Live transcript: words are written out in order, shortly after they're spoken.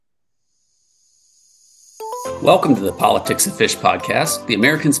Welcome to the Politics of Fish podcast, the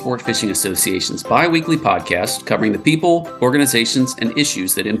American Sport Fishing Association's bi-weekly podcast covering the people, organizations, and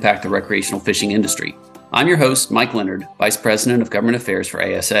issues that impact the recreational fishing industry. I'm your host, Mike Leonard, Vice President of Government Affairs for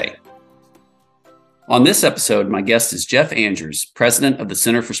ASA. On this episode, my guest is Jeff Andrews, President of the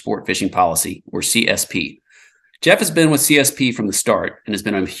Center for Sport Fishing Policy, or CSP. Jeff has been with CSP from the start and has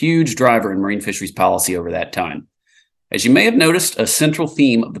been a huge driver in marine fisheries policy over that time. As you may have noticed, a central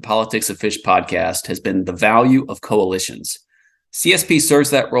theme of the Politics of Fish podcast has been the value of coalitions. CSP serves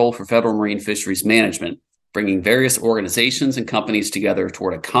that role for federal marine fisheries management, bringing various organizations and companies together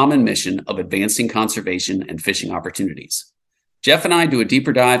toward a common mission of advancing conservation and fishing opportunities. Jeff and I do a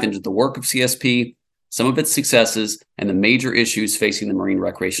deeper dive into the work of CSP, some of its successes, and the major issues facing the marine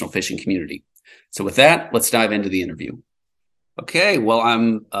recreational fishing community. So with that, let's dive into the interview. Okay, well,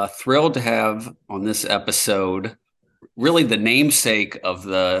 I'm thrilled to have on this episode really the namesake of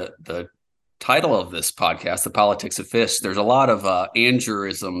the title of this podcast, The Politics of Fish. There's a lot of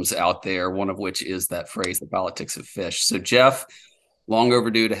Andrewisms out there, one of which is that phrase, the politics of fish. So Jeff, long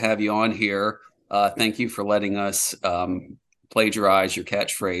overdue to have you on here. Thank you for letting us plagiarize your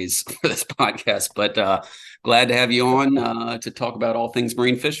catchphrase for this podcast, but glad to have you on to talk about all things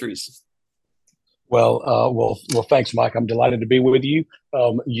marine fisheries. Well, thanks, Mike. I'm delighted to be with you.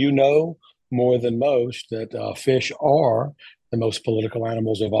 You know more than most that fish are the most political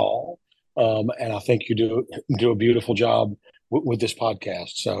animals of all. And I think you do a beautiful job with this podcast.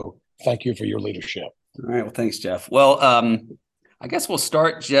 So thank you for your leadership. All right. Well, thanks, Jeff. Well, I guess we'll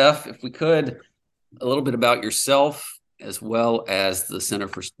start, Jeff, if we could, a little bit about yourself as well as the Center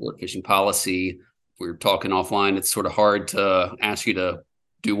for Sport Fishing Policy. We were talking offline. It's sort of hard to ask you to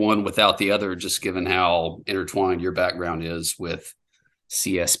do one without the other, just given how intertwined your background is with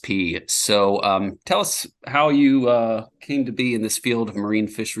CSP. So tell us how you came to be in this field of marine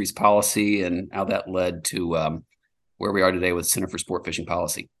fisheries policy and how that led to where we are today with Center for Sport Fishing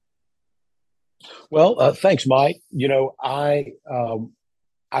Policy. Well, thanks, Mike. You know, I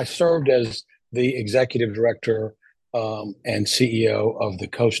served as the executive director and CEO of the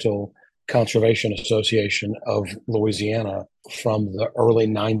Coastal Conservation Association of Louisiana from the early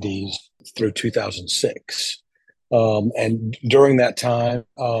 90s through 2006. And during that time,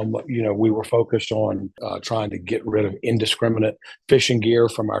 we were focused on trying to get rid of indiscriminate fishing gear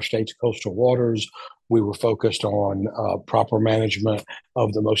from our state's coastal waters. We were focused on proper management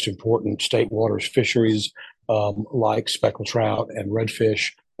of the most important state waters fisheries, like speckled trout and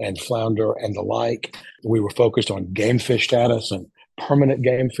redfish and flounder and the like. We were focused on game fish status and permanent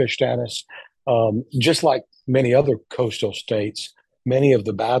game fish status. Just like many other coastal states, many of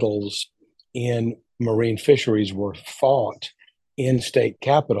the battles in marine fisheries were fought in state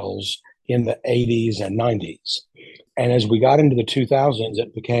capitals in the 80s and 90s. And as we got into the 2000s,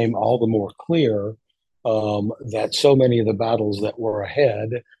 it became all the more clear that so many of the battles that were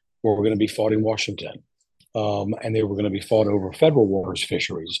ahead were going to be fought in Washington. And they were going to be fought over federal waters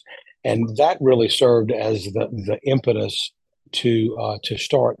fisheries. And that really served as the impetus to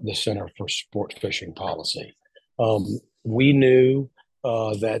start the Center for Sport Fishing Policy. We knew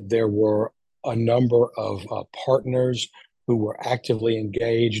that there were a number of partners who were actively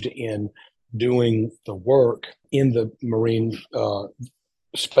engaged in doing the work in the marine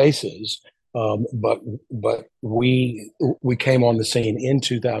spaces, but we came on the scene in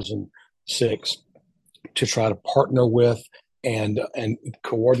 2006 to try to partner with and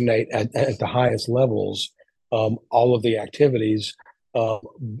coordinate at the highest levels all of the activities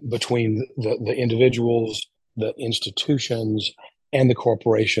between the individuals, the institutions, and the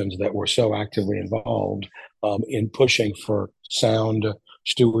corporations that were so actively involved in pushing for sound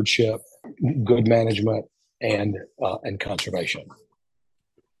stewardship, good management, and conservation.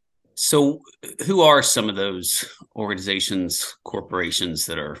 So who are some of those organizations, corporations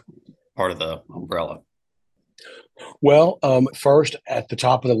that are part of the umbrella? Well, first, at the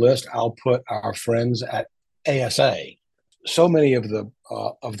top of the list, I'll put our friends at ASA. So many of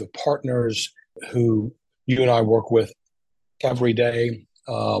the partners who you and I work with every day,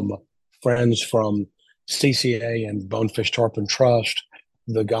 friends from CCA and Bonefish Tarpon Trust,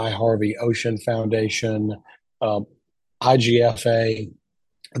 the Guy Harvey Ocean Foundation, IGFA,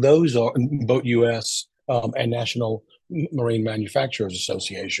 those are Boat US and National Marine Manufacturers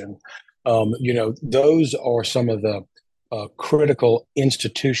Association. Those are some of the critical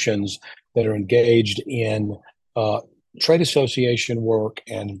institutions that are engaged in trade association work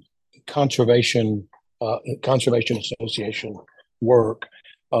and conservation association work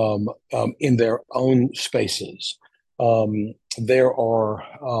in their own spaces. There are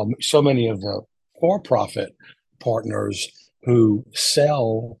so many of the for-profit partners who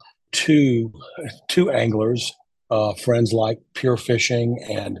sell two anglers, friends like Pure Fishing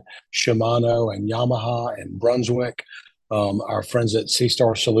and Shimano and Yamaha and Brunswick, our friends at Sea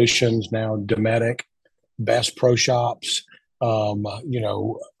Star Solutions, now Dometic, Bass Pro Shops. I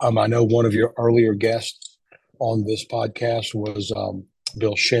know one of your earlier guests on this podcast was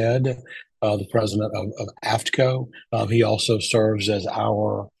Bill Shedd, the president of AFTCO. He also serves as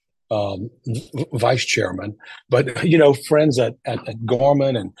our vice chairman. But, friends at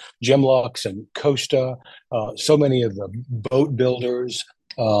Gorman and Gemlux and Costa, so many of the boat builders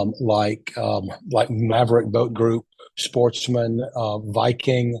like Maverick Boat Group, Sportsman,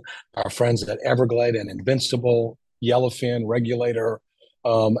 Viking, our friends at Everglade and Invincible, Yellowfin, Regulator.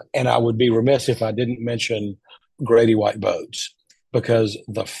 And I would be remiss if I didn't mention Grady White Boats, because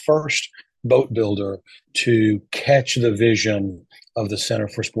the first boat builder to catch the vision of the Center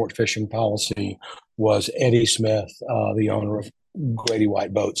for Sport Fishing Policy was Eddie Smith, the owner of Grady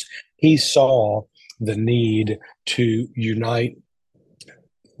White Boats. He saw the need to unite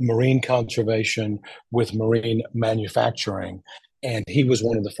marine conservation with marine manufacturing. And he was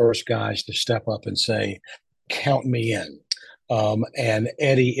one of the first guys to step up and say, count me in. And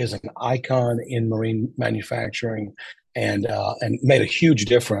Eddie is an icon in marine manufacturing and made a huge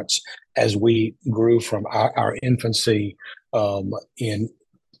difference as we grew from our infancy in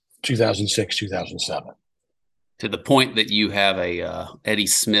 2006, 2007. To the point that you have a Eddie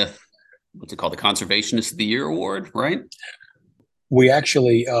Smith, what's it called, the Conservationist of the Year Award, right? We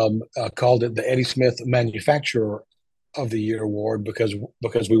actually called it the Eddie Smith Manufacturer of the Year Award because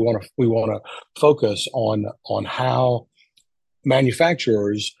we want to focus on how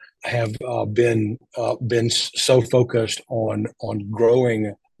manufacturers have been so focused on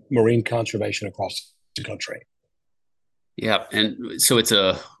growing marine conservation across the country. Yeah, and so it's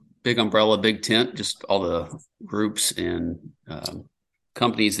a big umbrella, big tent, just all the groups and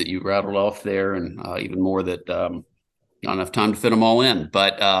companies that you rattled off there, and even more that not enough time to fit them all in.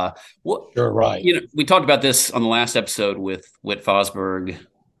 But You're right. We talked about this on the last episode with Whit Fosberg,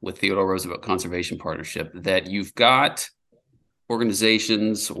 with Theodore Roosevelt Conservation Partnership, that you've got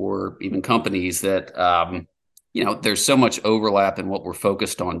organizations or even companies that, there's so much overlap in what we're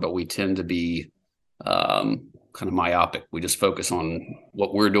focused on, but we tend to be kind of myopic. We just focus on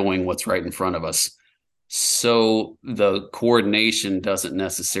what we're doing, what's right in front of us. So the coordination doesn't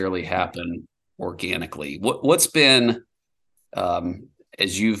necessarily happen organically. What's been,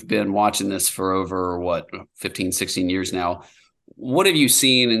 as you've been watching this for over 15, 16 years now, what have you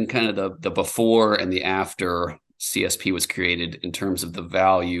seen in kind of the before and the after CSP was created in terms of the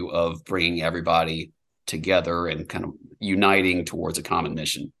value of bringing everybody together and kind of uniting towards a common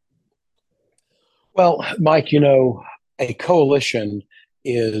mission? Well, Mike, a coalition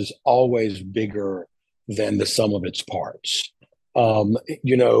is always bigger than the sum of its parts.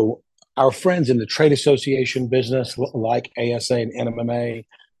 Our friends in the trade association business, like ASA and NMMA,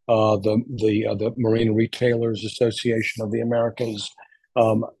 the Marine Retailers Association of the Americas,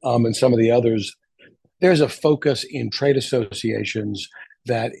 and some of the others, there's a focus in trade associations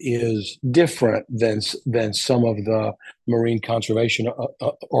that is different than some of the marine conservation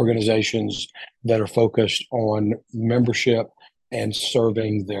organizations that are focused on membership and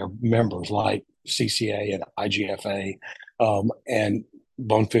serving their members, like CCA and IGFA and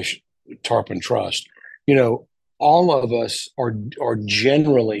Bonefish Tarpon Trust. All of us are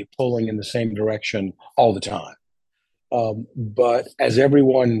generally pulling in the same direction all the time. But as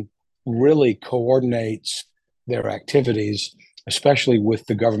everyone really coordinates their activities, especially with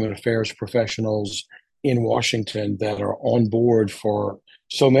the government affairs professionals in Washington that are on board for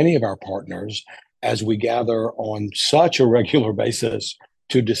so many of our partners, as we gather on such a regular basis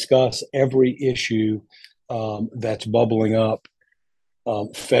to discuss every issue that's bubbling up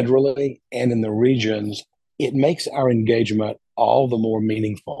federally and in the regions, it makes our engagement all the more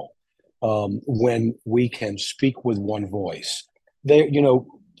meaningful when we can speak with one voice.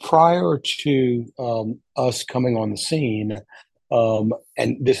 Prior to us coming on the scene,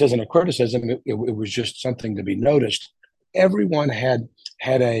 and this isn't a criticism, it was just something to be noticed. Everyone had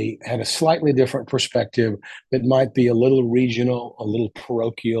a slightly different perspective that might be a little regional, a little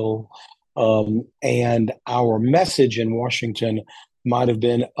parochial, and our message in Washington might have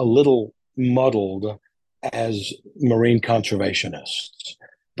been a little muddled as marine conservationists.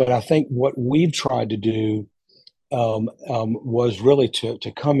 But I think what we've tried to do was really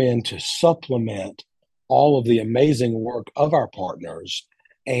to come in to supplement all of the amazing work of our partners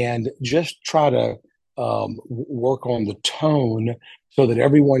and just try to work on the tone so that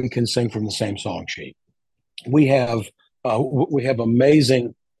everyone can sing from the same song sheet. We have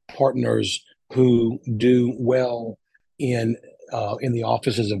amazing partners who do well in in the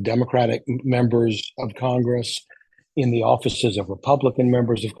offices of Democratic members of Congress, in the offices of Republican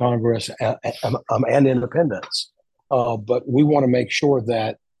members of Congress, and independents. But we want to make sure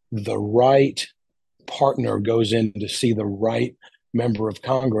that the right partner goes in to see the right member of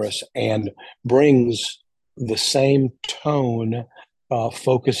Congress and brings the same tone,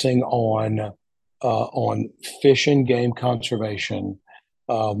 focusing on fish and game conservation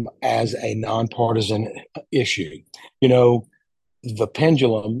as a nonpartisan issue. You know, the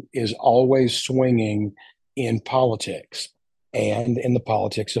pendulum is always swinging in politics and in the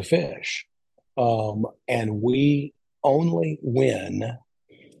politics of fish. And we only win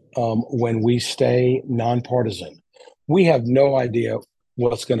when we stay nonpartisan. We have no idea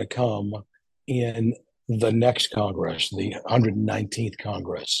what's going to come in the next Congress, the 119th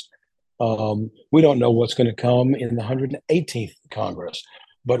Congress. We don't know what's going to come in the 118th Congress,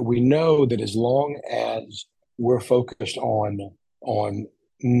 but we know that as long as we're focused on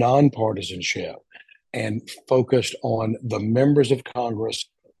nonpartisanship and focused on the members of Congress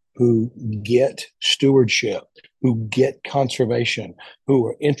who get stewardship, who get conservation, who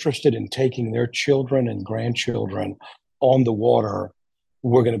are interested in taking their children and grandchildren on the water,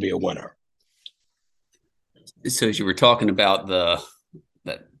 we're going to be a winner. So as you were talking about that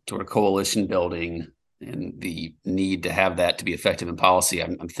sort of coalition building and the need to have that to be effective in policy,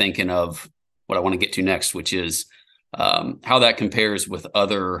 I'm thinking of what I want to get to next, which is how that compares with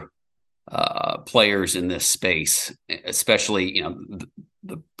other players in this space, especially,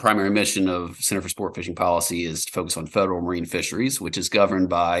 the primary mission of Center for Sport Fishing Policy is to focus on federal marine fisheries, which is governed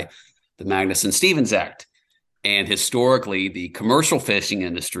by the Magnuson-Stevens Act. And historically, the commercial fishing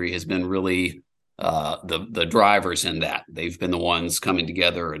industry has been really the drivers in that. They've been the ones coming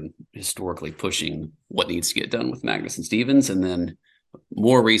together and historically pushing what needs to get done with Magnuson-Stevens. And then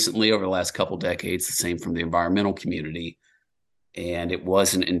more recently, over the last couple of decades, the same from the environmental community. And it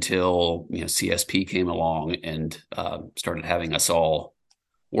wasn't until CSP came along and started having us all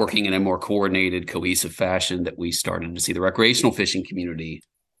working in a more coordinated, cohesive fashion that we started to see the recreational fishing community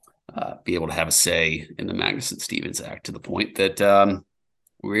be able to have a say in the Magnuson-Stevens Act, to the point that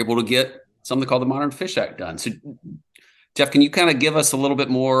we were able to get something called the Modern Fish Act done. So, Jeff, can you kind of give us a little bit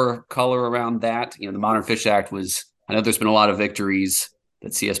more color around that? The Modern Fish Act I know there's been a lot of victories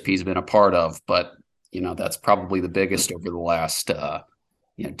that CSP has been a part of, but that's probably the biggest over the last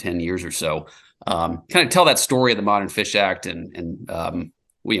 10 years or so. Kind of tell that story of the Modern Fish Act and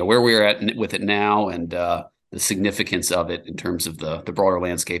where we're at with it now, and the significance of it in terms of the broader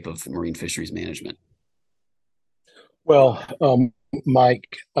landscape of marine fisheries management. Well,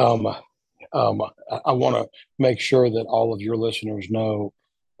 Mike, I want to make sure that all of your listeners know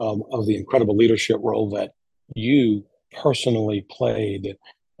of the incredible leadership role that you personally played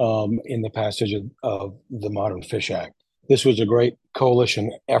in the passage of the Modern Fish Act. This was a great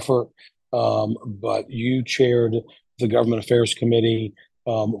coalition effort, but you chaired the Government Affairs Committee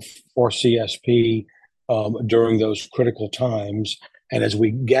for CSP during those critical times. And as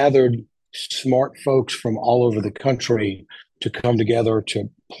we gathered smart folks from all over the country to come together to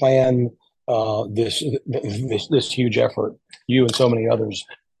plan this huge effort, you and so many others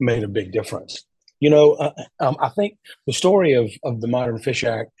made a big difference. I think the story of the Modern Fish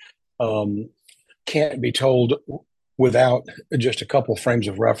Act can't be told without just a couple frames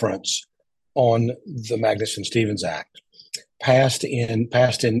of reference on the Magnuson-Stevens Act, passed in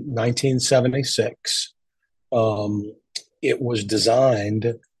 1976. It was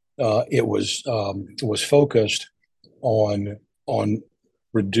designed. It was focused on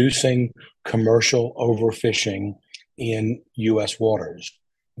reducing commercial overfishing in U.S. waters.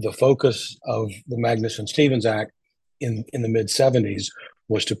 The focus of the Magnuson-Stevens Act in the mid-'70s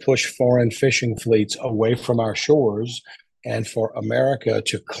was to push foreign fishing fleets away from our shores and for America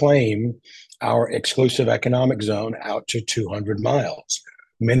to claim our exclusive economic zone out to 200 miles.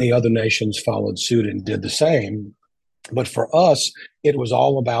 Many other nations followed suit and did the same. But for us, it was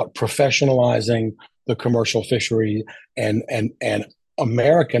all about professionalizing the commercial fishery and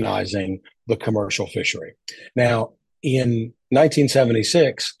Americanizing the commercial fishery. Now, in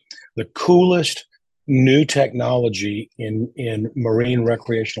 1976, the coolest new technology in marine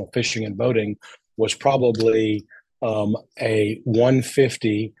recreational fishing and boating was probably a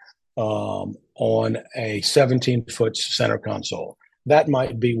 150 on a 17-foot center console. That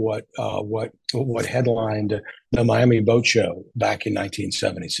might be what headlined the Miami Boat Show back in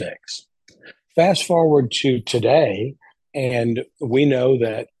 1976. Fast forward to today, and we know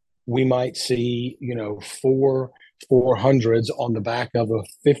that we might see, four 400s on the back of a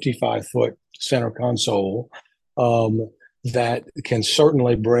 55-foot center console that can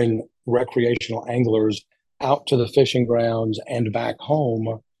certainly bring recreational anglers out to the fishing grounds and back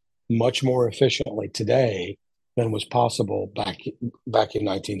home much more efficiently today than was possible back in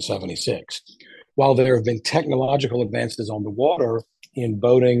 1976. While there have been technological advances on the water in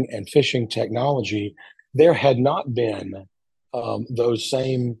boating and fishing technology, there had not been those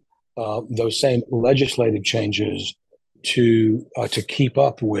same legislative changes to keep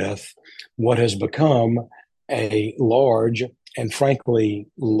up with what has become a large and frankly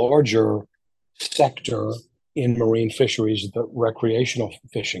larger sector in marine fisheries, the recreational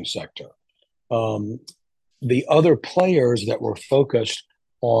fishing sector. Um, the other players that were focused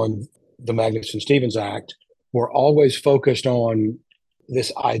on the Magnuson-Stevens Act were always focused on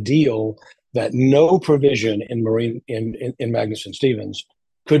this ideal that no provision in Magnuson-Stevens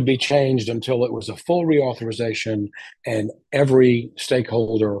could be changed until it was a full reauthorization and every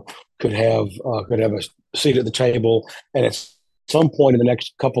stakeholder could have a seat at the table. And at some point in the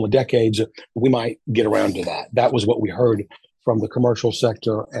next couple of decades, we might get around to that. That was what we heard from the commercial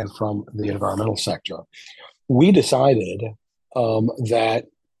sector and from the environmental sector. We decided that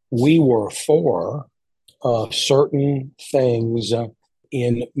we were for certain things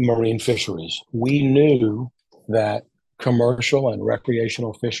in marine fisheries. We knew that commercial and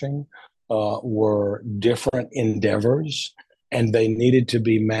recreational fishing were different endeavors and they needed to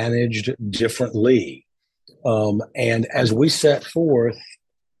be managed differently. And as we set forth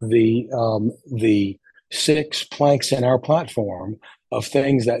the 6 planks in our platform of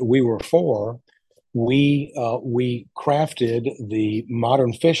things that we were for, we crafted the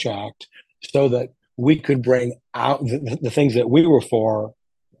Modern Fish Act so that we could bring out the things that we were for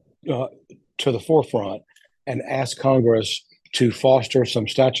to the forefront and ask Congress to foster some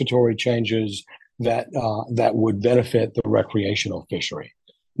statutory changes that would benefit the recreational fishery.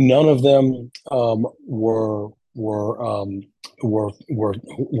 None of them were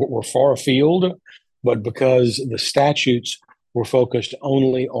far afield, but because the statutes were focused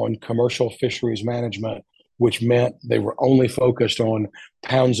only on commercial fisheries management, which meant they were only focused on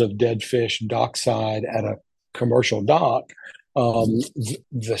pounds of dead fish dockside at a commercial dock,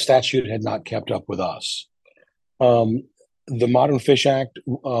 the statute had not kept up with us. The Modern Fish Act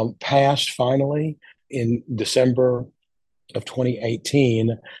passed finally in December of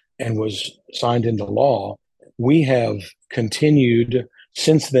 2018 and was signed into law. We have continued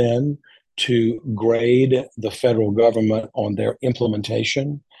since then to grade the federal government on their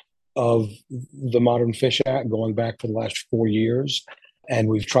implementation of the Modern Fish Act going back for the last 4 years. And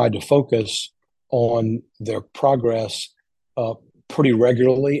we've tried to focus on their progress pretty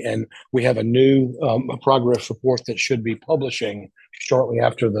regularly. And we have a new progress report that should be publishing shortly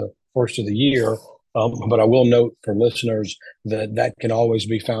after the first of the year. But I will note for listeners that that can always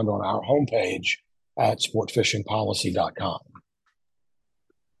be found on our homepage at sportfishingpolicy.com.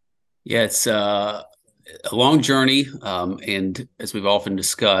 Yeah, it's a long journey. And as we've often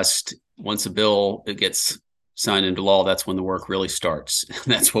discussed, once a bill gets signed into law, that's when the work really starts.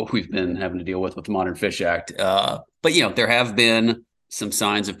 That's what we've been having to deal with the Modern Fish Act. But, there have been some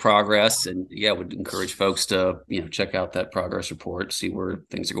signs of progress. And, I would encourage folks to, check out that progress report, see where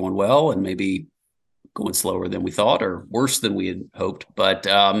things are going well and maybe going slower than we thought or worse than we had hoped. But,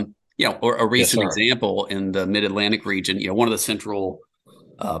 or a recent example in the Mid-Atlantic region, one of the central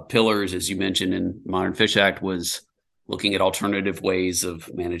pillars, as you mentioned, in Modern Fish Act was looking at alternative ways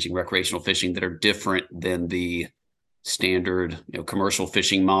of managing recreational fishing that are different than the standard commercial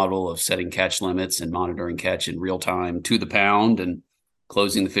fishing model of setting catch limits and monitoring catch in real time to the pound and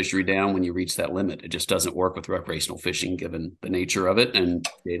closing the fishery down when you reach that limit. It just doesn't work with recreational fishing given the nature of it and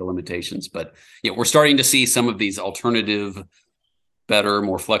data limitations. But we're starting to see some of these alternative, better,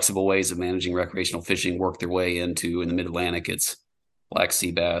 more flexible ways of managing recreational fishing work their way into, in the Mid-Atlantic, it's black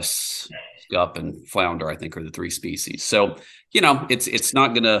sea bass, scup, and flounder, I think, are the 3 species. So, it's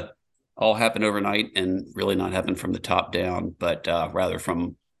not going to all happen overnight and really not happen from the top down, but rather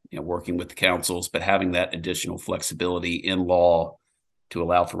from, working with the councils, but having that additional flexibility in law to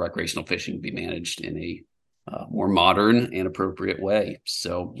allow for recreational fishing to be managed in a more modern and appropriate way.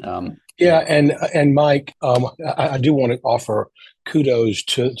 So, and Mike, I do want to offer kudos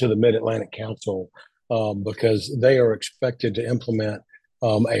to the Mid-Atlantic Council because they are expected to implement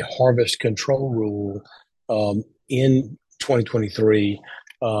a harvest control rule in 2023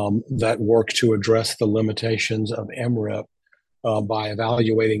 that works to address the limitations of MRIP by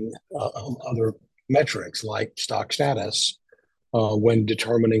evaluating other metrics like stock status when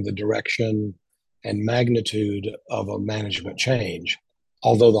determining the direction and magnitude of a management change.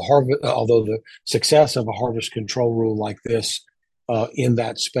 Although the success of a harvest control rule like this in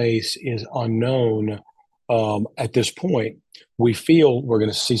that space is unknown at this point, we feel we're going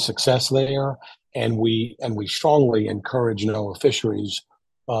to see success there, and we strongly encourage NOAA Fisheries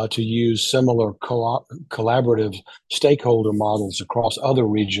to use similar collaborative stakeholder models across other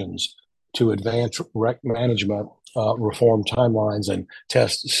regions to advance wreck management reform timelines and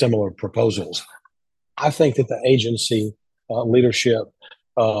test similar proposals. I think that the agency leadership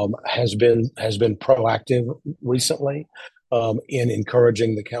has been proactive recently in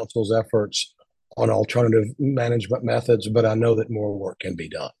encouraging the council's efforts on alternative management methods, but I know that more work can be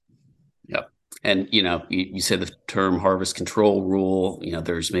done. Yep. And you said the term harvest control rule.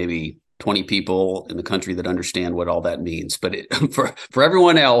 There's maybe 20 people in the country that understand what all that means, but for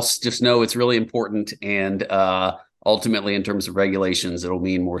everyone else, just know it's really important. And ultimately, in terms of regulations, it'll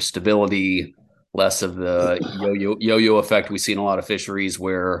mean more stability, less of the yo-yo effect we see in a lot of fisheries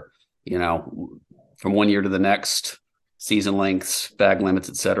where, from one year to the next, season lengths, bag limits,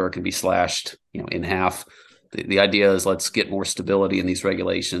 et cetera, can be slashed, in half. The idea is let's get more stability in these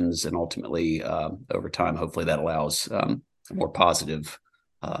regulations, and ultimately, over time, hopefully that allows a more positive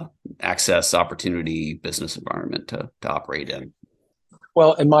access, opportunity, business environment to operate in.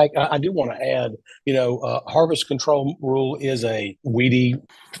 Well, and Mike, I do want to add, harvest control rule is a weedy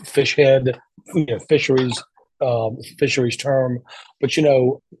fish head, fisheries term, but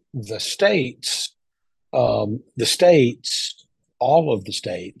the states, the states, all of the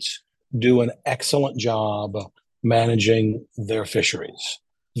states do an excellent job managing their fisheries.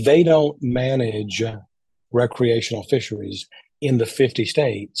 They don't manage recreational fisheries in the 50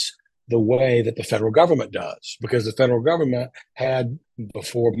 states the way that the federal government does, because the federal government had,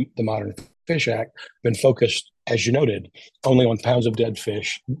 before the Modern Fish Act, been focused, as you noted, only on pounds of dead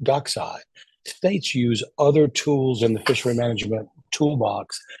fish dockside. States use other tools in the fishery management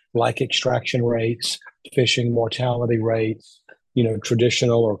toolbox, like extraction rates, fishing mortality rates,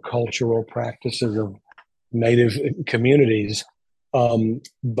 traditional or cultural practices of native communities.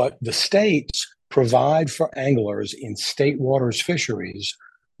 But the states provide for anglers in state waters fisheries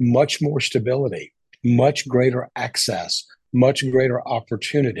much more stability, much greater access, much greater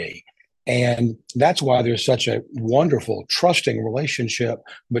opportunity. And that's why there's such a wonderful, trusting relationship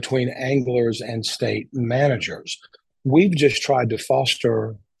between anglers and state managers. We've just tried to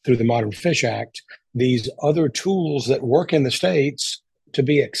foster, through the Modern Fish Act, these other tools that work in the states to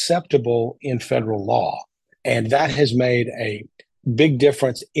be acceptable in federal law. And that has made a big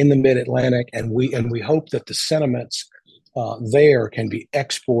difference in the Mid-Atlantic, and we hope that the sentiments there can be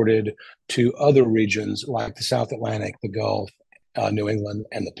exported to other regions like the South Atlantic, the Gulf, New England,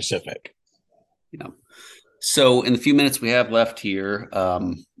 and the Pacific. So in the few minutes we have left here,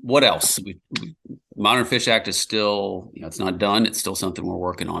 what else? Modern Fish Act is still, it's not done. It's still something we're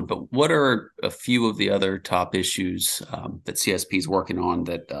working on. But what are a few of the other top issues that CSP is working on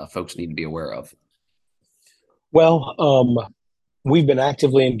that folks need to be aware of? Well, we've been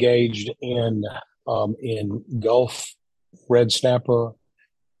actively engaged in Gulf red snapper,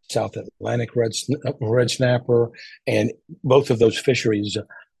 South Atlantic red snapper, and both of those fisheries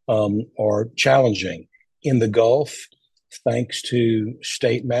are challenging. In the Gulf, thanks to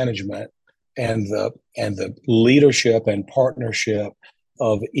state management and the leadership and partnership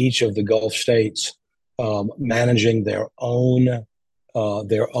of each of the Gulf states managing their own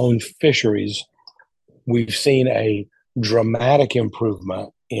fisheries, we've seen a dramatic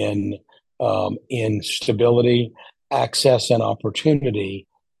improvement in stability, access, and opportunity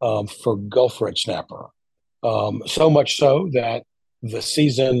for Gulf red snapper. So much so that the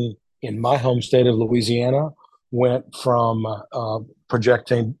season in my home state of Louisiana went from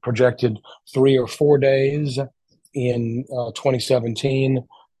projected 3 or 4 days in 2017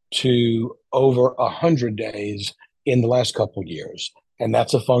 to over 100 days in the last couple of years. And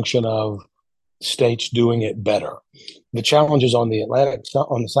that's a function of states doing it better. The challenges on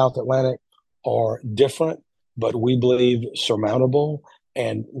the South Atlantic are different, but we believe surmountable.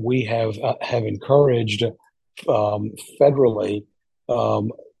 And we have encouraged federally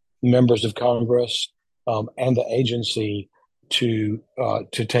members of Congress and the agency to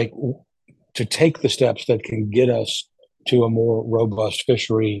take the steps that can get us to a more robust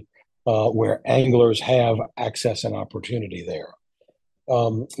fishery where anglers have access and opportunity there.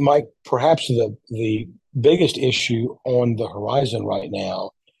 Mike, perhaps the biggest issue on the horizon right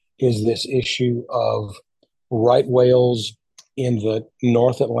now is this issue of right whales in the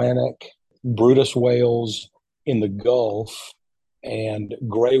North Atlantic, Brutus whales in the Gulf, and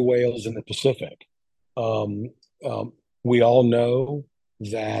gray whales in the Pacific. We all know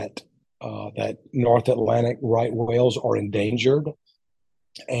that North Atlantic right whales are endangered,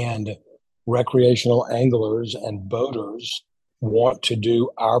 and recreational anglers and boaters want to do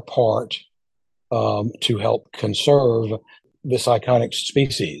our part to help conserve this iconic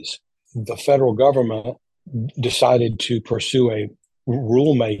species. the federal government decided to pursue a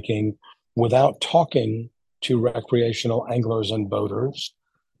rulemaking without talking to recreational anglers and boaters,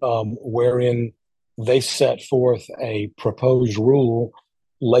 wherein they set forth a proposed rule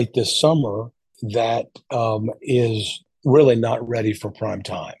late this summer that is really not ready for prime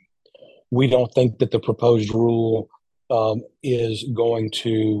time. We don't think that the proposed rule is going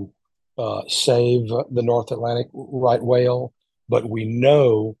to save the North Atlantic right whale, but we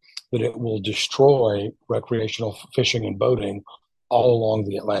know that it will destroy recreational fishing and boating all along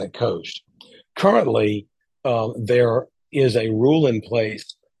the Atlantic coast. Currently, there is a rule in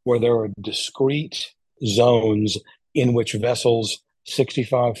place where there are discrete zones in which vessels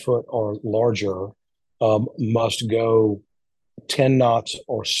 65 foot or larger must go 10 knots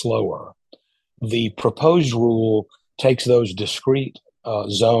or slower. The proposed rule takes those discrete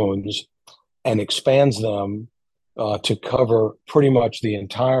zones and expands them to cover pretty much the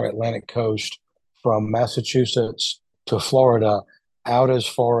entire Atlantic coast from Massachusetts to Florida out as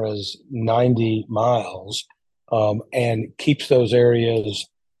far as 90 miles, and keeps those areas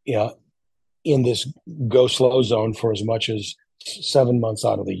in this go slow zone for as much as 7 months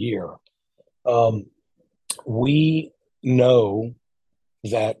out of the year. We know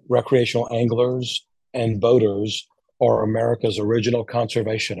that recreational anglers and boaters are America's original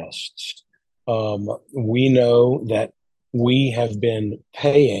conservationists. We know that we have been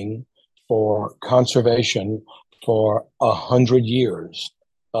paying for conservation for 100 years.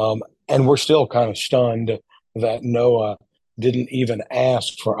 And we're still kind of stunned that NOAA didn't even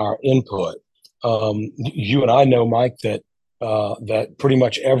ask for our input. You and I know, Mike, that pretty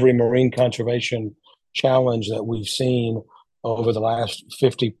much every marine conservation challenge that we've seen over the last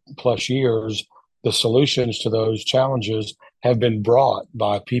 50 plus years, the solutions to those challenges have been brought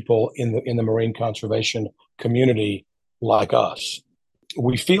by people in the marine conservation community like us.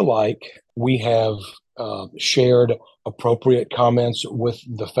 We feel like we have shared appropriate comments with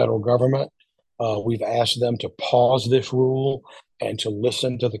the federal government. We've asked them to pause this rule and to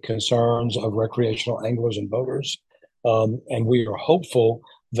listen to the concerns of recreational anglers and boaters. And we are hopeful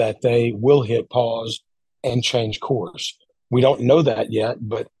that they will hit pause and change course. We don't know that yet,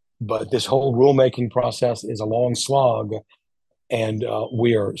 but this whole rulemaking process is a long slog, and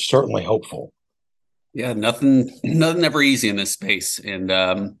we are certainly hopeful. Yeah, nothing ever easy in this space, and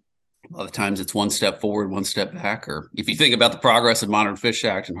a lot of times it's one step forward, one step back. Or if you think about the progress of Modern Fish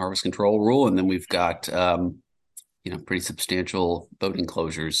Act and Harvest Control Rule, and then we've got pretty substantial boating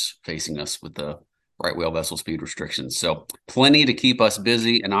closures facing us with the right whale vessel speed restrictions. So plenty to keep us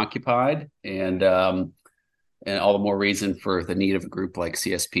busy and occupied, and all the more reason for the need of a group like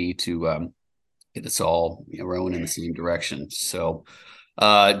CSP to get us all rowing in the same direction. So,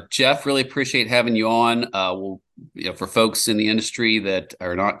 Jeff, really appreciate having you on. For folks in the industry that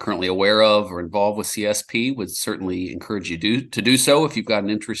are not currently aware of or involved with CSP, would certainly encourage you to do so if you've got an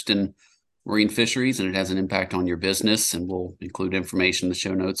interest in marine fisheries and it has an impact on your business. And we'll include information in the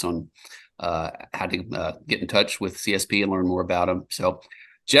show notes on how to get in touch with CSP and learn more about them. So,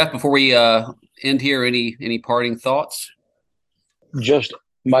 Jeff, before we end here, any parting thoughts? Just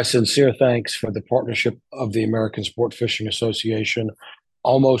my sincere thanks for the partnership of the American Sport Fishing Association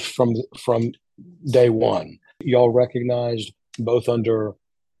almost from day one. Y'all recognized both under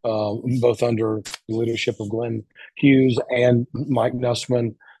the leadership of Glenn Hughes and Mike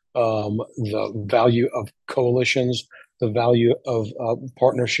Nussman the value of coalitions, the value of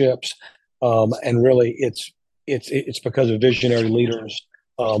partnerships, and really it's because of visionary leaders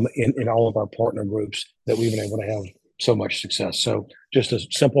in all of our partner groups that we've been able to have so much success. So just a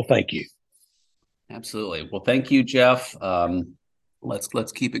simple thank you. Absolutely. Well, thank you, Jeff.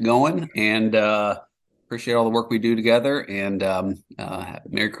 Let's keep it going, and appreciate all the work we do together, and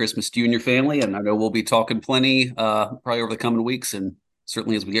Merry Christmas to you and your family. And I know we'll be talking plenty probably over the coming weeks, and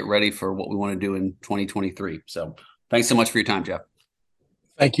certainly as we get ready for what we want to do in 2023. So thanks so much for your time, Jeff.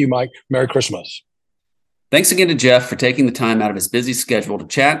 Thank you, Mike. Merry Christmas. Thanks again to Jeff for taking the time out of his busy schedule to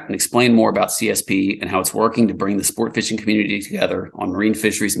chat and explain more about CSP and how it's working to bring the sport fishing community together on marine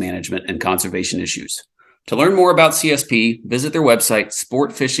fisheries management and conservation issues. To learn more about CSP, visit their website,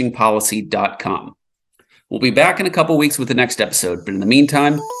 sportfishingpolicy.com. We'll be back in a couple weeks with the next episode, but in the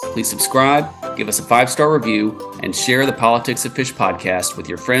meantime, please subscribe, give us a 5-star review, and share the Politics of Fish podcast with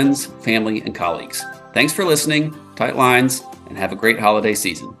your friends, family, and colleagues. Thanks for listening, tight lines, and have a great holiday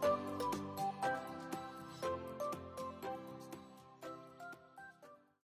season.